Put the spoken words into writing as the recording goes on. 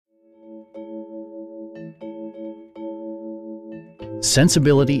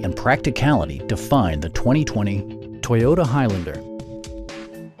Sensibility and practicality define the 2020 Toyota Highlander.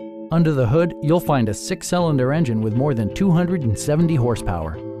 Under the hood, you'll find a 6-cylinder engine with more than 270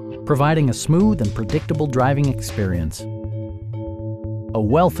 horsepower, providing a smooth and predictable driving experience. A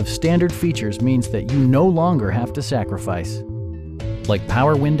wealth of standard features means that you no longer have to sacrifice, like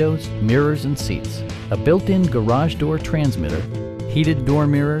power windows, mirrors and seats, a built-in garage door transmitter, heated door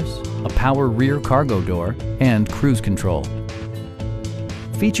mirrors, a power rear cargo door, and cruise control.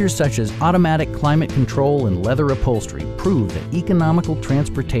 Features such as automatic climate control and leather upholstery prove that economical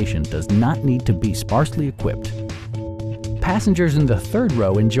transportation does not need to be sparsely equipped. Passengers in the third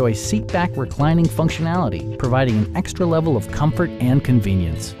row enjoy seat-back reclining functionality, providing an extra level of comfort and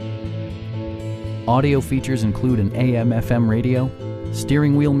convenience. Audio features include an AM/FM radio,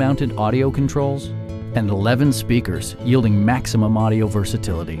 steering wheel mounted audio controls, and 11 speakers, yielding maximum audio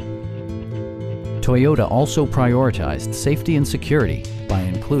versatility. Toyota also prioritized safety and security by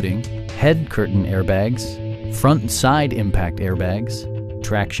including head curtain airbags, front and side impact airbags,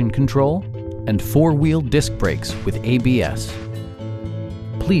 traction control, and 4-wheel disc brakes with ABS.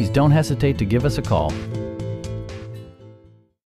 Please don't hesitate to give us a call.